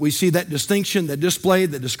so we see that distinction, that display,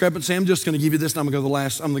 that discrepancy. I'm just going to give you this, and I'm going to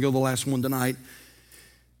go to the last one tonight.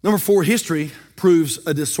 Number 4, history proves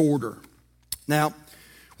a disorder. Now,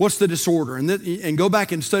 what's the disorder? And go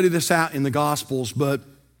back and study this out in the Gospels, but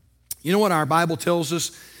you know what our Bible tells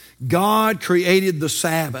us? God created the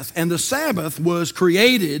Sabbath, and the Sabbath was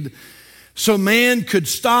created so man could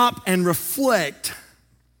stop and reflect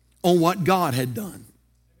on what God had done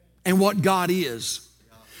and what God is.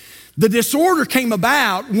 The disorder came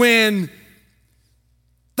about when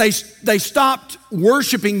they stopped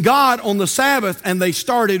worshiping God on the Sabbath and they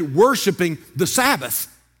started worshiping the Sabbath.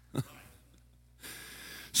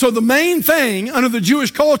 So the main thing under the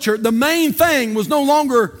Jewish culture, the main thing was no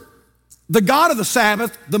longer the God of the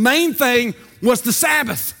Sabbath. The main thing was the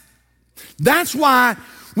Sabbath. That's why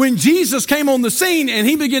when Jesus came on the scene and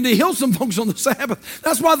he began to heal some folks on the Sabbath,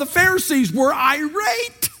 that's why the Pharisees were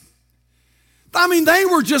irate. I mean, they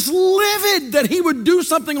were just livid that he would do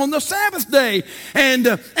something on the Sabbath day. And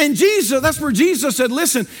Jesus, that's where Jesus said,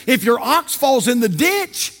 listen, if your ox falls in the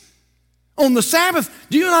ditch on the Sabbath,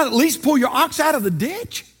 do you not at least pull your ox out of the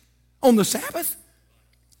ditch on the Sabbath?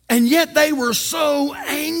 And yet they were so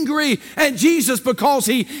angry at Jesus because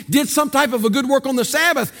he did some type of a good work on the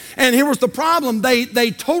Sabbath. And here was the problem.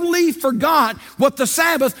 They totally forgot what the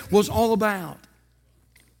Sabbath was all about.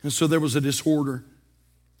 And so there was a disorder.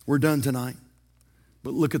 We're done tonight.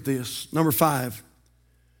 But look at this. Number 5,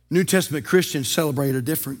 New Testament Christians celebrate a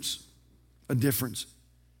difference. A difference.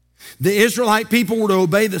 The Israelite people were to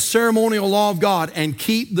obey the ceremonial law of God and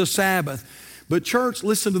keep the Sabbath. But church,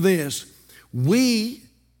 listen to this. We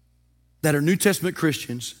that are New Testament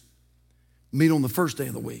Christians meet on the first day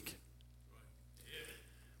of the week.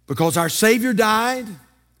 Because our Savior died,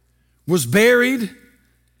 was buried,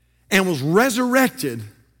 and was resurrected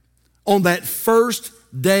on that first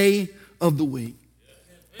day of the week.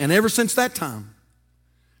 And ever since that time,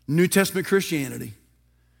 New Testament Christianity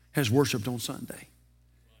has worshiped on Sunday.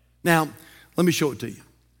 Now, let me show it to you.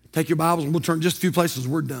 Take your Bibles and we'll turn just a few places.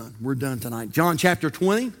 We're done. We're done tonight. John chapter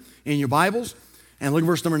 20 in your Bibles, and look at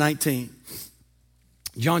verse number 19.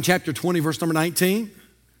 John chapter 20, verse number 19.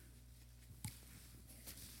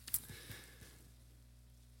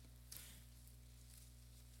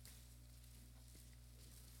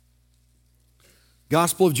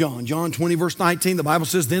 Gospel of John, John 20, verse 19, the Bible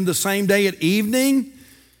says, then the same day at evening,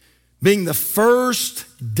 being the first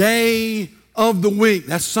day of the week,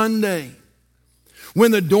 that's Sunday,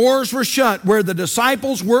 when the doors were shut, where the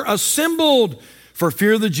disciples were assembled for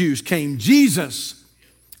fear of the Jews, came Jesus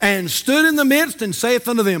and stood in the midst and saith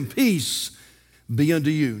unto them, peace be unto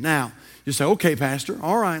you. Now, you say, okay, Pastor,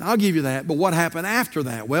 all right, I'll give you that. But what happened after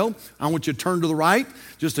that? Well, I want you to turn to the right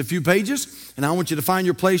just a few pages, and I want you to find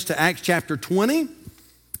your place to Acts chapter 20.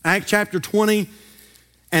 Acts chapter 20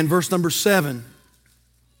 and verse number 7.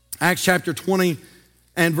 Acts chapter 20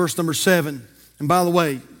 and verse number 7. And by the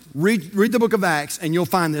way, read the book of Acts and you'll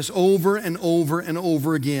find this over and over and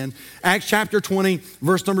over again. Acts chapter 20,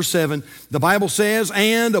 verse number 7. The Bible says,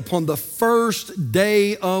 and upon the first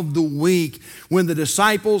day of the week, when the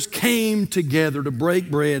disciples came together to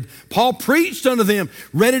break bread, Paul preached unto them,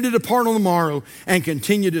 ready to depart on the morrow, and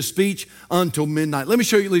continued his speech until midnight. Let me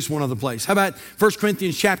show you at least one other place. How about 1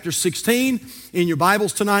 Corinthians chapter 16 in your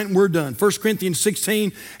Bibles tonight, and we're done. 1 Corinthians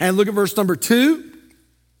 16, and look at verse number 2.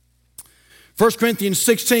 1 Corinthians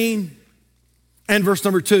 16 and verse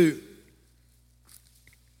number 2.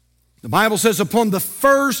 The Bible says, upon the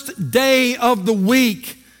first day of the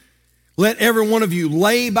week, let every one of you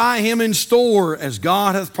lay by him in store as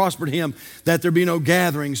God hath prospered him, that there be no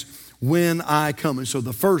gatherings when I come. And so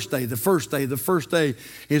the first day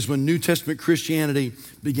is when New Testament Christianity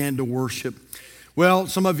began to worship. Well,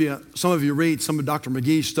 some of you read some of Dr.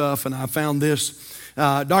 McGee's stuff, and I found this.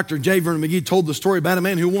 Dr. J. Vernon McGee told the story about a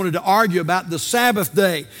man who wanted to argue about the Sabbath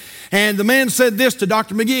day. And the man said this to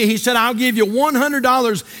Dr. McGee. He said, I'll give you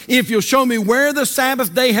 $100 if you'll show me where the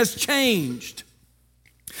Sabbath day has changed.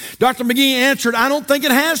 Dr. McGee answered, I don't think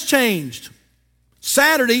it has changed.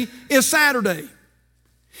 Saturday is Saturday.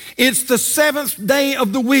 It's the seventh day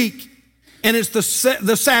of the week, and it's the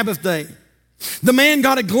Sabbath day. The man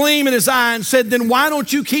got a gleam in his eye and said, then why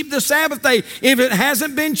don't you keep the Sabbath day if it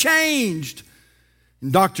hasn't been changed?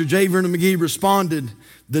 And Dr. J. Vernon McGee responded,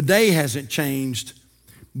 the day hasn't changed,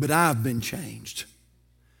 but I've been changed.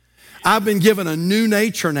 I've been given a new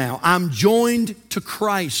nature now. I'm joined to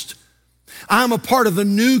Christ. I'm a part of the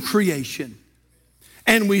new creation.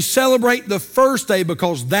 And we celebrate the first day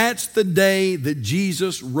because that's the day that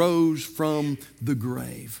Jesus rose from the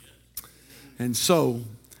grave. And so,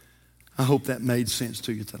 I hope that made sense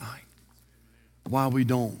to you tonight. Why we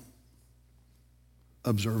don't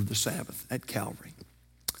observe the Sabbath at Calvary.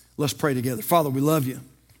 Let's pray together. Father, we love you.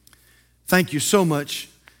 Thank you so much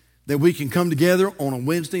that we can come together on a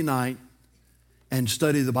Wednesday night and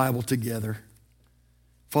study the Bible together.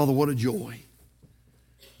 Father, what a joy.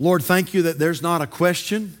 Lord, thank you that there's not a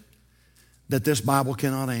question that this Bible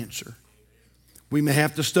cannot answer. We may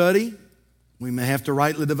have to study. We may have to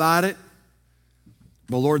rightly divide it.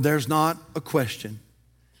 But Lord, there's not a question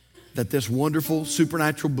that this wonderful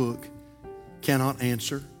supernatural book cannot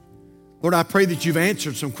answer. Lord, I pray that you've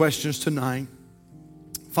answered some questions tonight.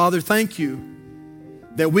 Father, thank you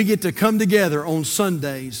that we get to come together on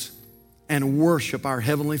Sundays and worship our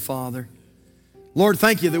Heavenly Father. Lord,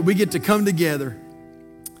 thank you that we get to come together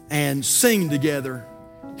and sing together,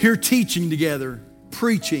 hear teaching together,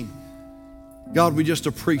 preaching. God, we just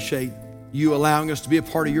appreciate you allowing us to be a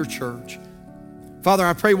part of your church. Father,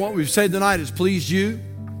 I pray what we've said tonight has pleased you.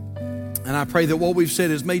 And I pray that what we've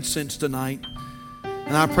said has made sense tonight.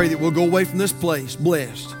 And I pray that we'll go away from this place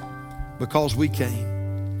blessed because we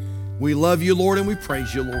came. We love you, Lord, and we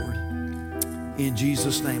praise you, Lord. In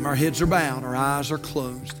Jesus' name. Our heads are bowed, our eyes are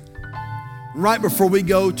closed. Right before we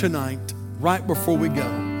go tonight, right before we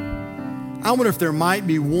go, I wonder if there might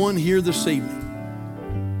be one here this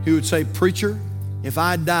evening who would say, preacher, if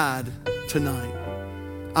I died tonight,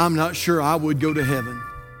 I'm not sure I would go to heaven.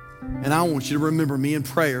 And I want you to remember me in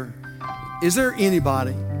prayer. Is there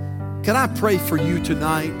anybody? Can I pray for you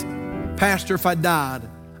tonight? Pastor, if I died,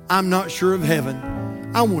 I'm not sure of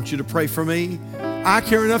heaven. I want you to pray for me. I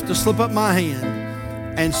care enough to slip up my hand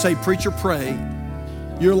and say, preacher, pray.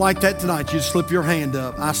 You're like that tonight. You slip your hand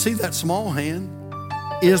up. I see that small hand.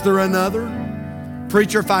 Is there another?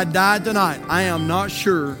 Preacher, if I died tonight, I am not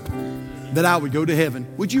sure that I would go to heaven.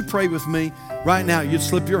 Would you pray with me? Right now, you'd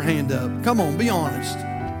slip your hand up. Come on, be honest.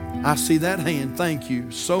 I see that hand. Thank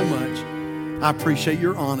you so much. I appreciate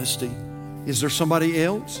your honesty. Is there somebody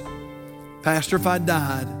else? Pastor, if I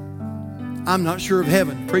died, I'm not sure of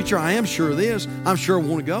heaven. Preacher, I am sure of this. I'm sure I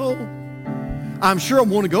want to go. I'm sure I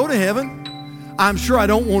want to go to heaven. I'm sure I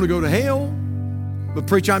don't want to go to hell. But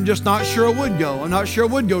preacher, I'm just not sure I would go. I'm not sure I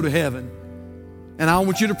would go to heaven. And I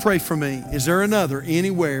want you to pray for me. Is there another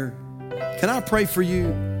anywhere? Can I pray for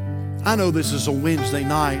you? I know this is a Wednesday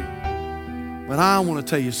night, but I want to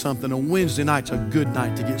tell you something. A Wednesday night's a good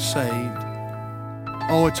night to get saved.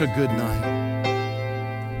 Oh, it's a good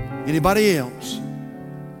night. Anybody else?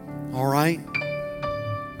 All right.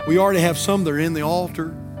 We already have some that are in the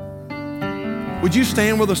altar. Would you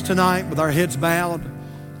stand with us tonight with our heads bowed?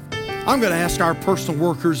 I'm going to ask our personal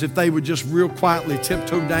workers if they would just real quietly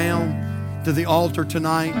tiptoe down to the altar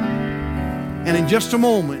tonight. And in just a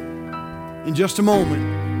moment,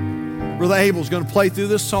 Brother Abel's going to play through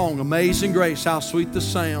this song, Amazing Grace, How Sweet the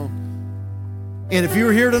Sound. And if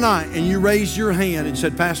you're here tonight and you raised your hand and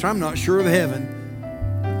said, Pastor, I'm not sure of heaven,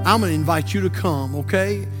 I'm going to invite you to come,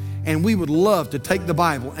 okay? And we would love to take the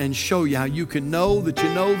Bible and show you how you can know that you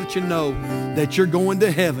know that you know that you're going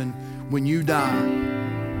to heaven when you die.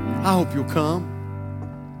 I hope you'll come.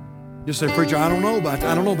 You say, preacher, I don't know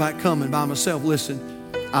about coming by myself.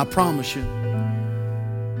 Listen, I promise you,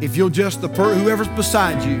 if you'll just, whoever's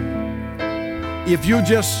beside you, if you'll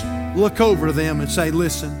just look over to them and say,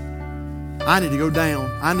 listen, I need to go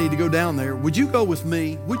down. I need to go down there. Would you go with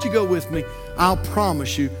me? Would you go with me? I'll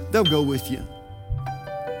promise you, they'll go with you.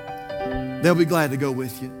 They'll be glad to go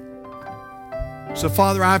with you. So,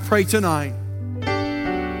 Father, I pray tonight,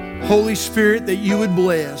 Holy Spirit, that you would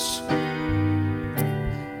bless.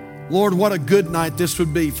 Lord, what a good night this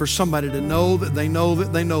would be for somebody to know that they know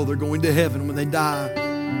that they know they're going to heaven when they die.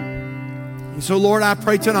 And so, Lord, I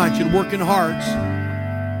pray tonight you'd work in hearts.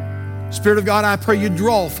 Spirit of God, I pray you'd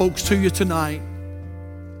draw folks to you tonight.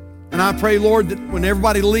 And I pray, Lord, that when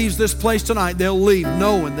everybody leaves this place tonight, they'll leave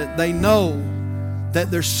knowing that they know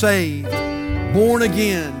that they're saved, born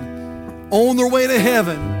again, on their way to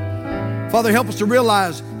heaven. Father, help us to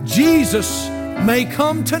realize Jesus may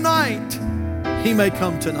come tonight. He may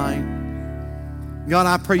come tonight. God,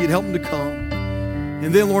 I pray you'd help them to come.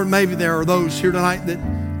 And then, Lord, maybe there are those here tonight that,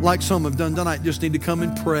 like some have done tonight, just need to come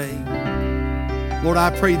and pray. Lord,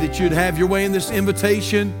 I pray that you'd have your way in this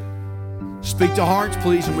invitation. Speak to hearts,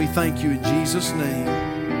 please, and we thank you in Jesus' name.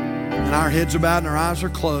 And our heads are bowed and our eyes are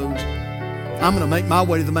closed. I'm going to make my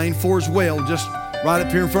way to the main floor as well, just right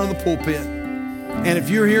up here in front of the pulpit. And if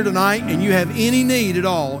you're here tonight and you have any need at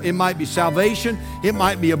all, it might be salvation, it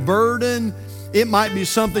might be a burden, it might be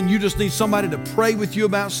something you just need somebody to pray with you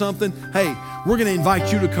about something. Hey, we're going to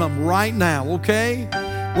invite you to come right now, okay?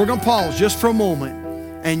 We're going to pause just for a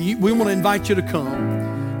moment, and we want to invite you to come,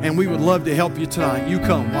 and we would love to help you tonight. You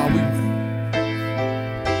come while we wait.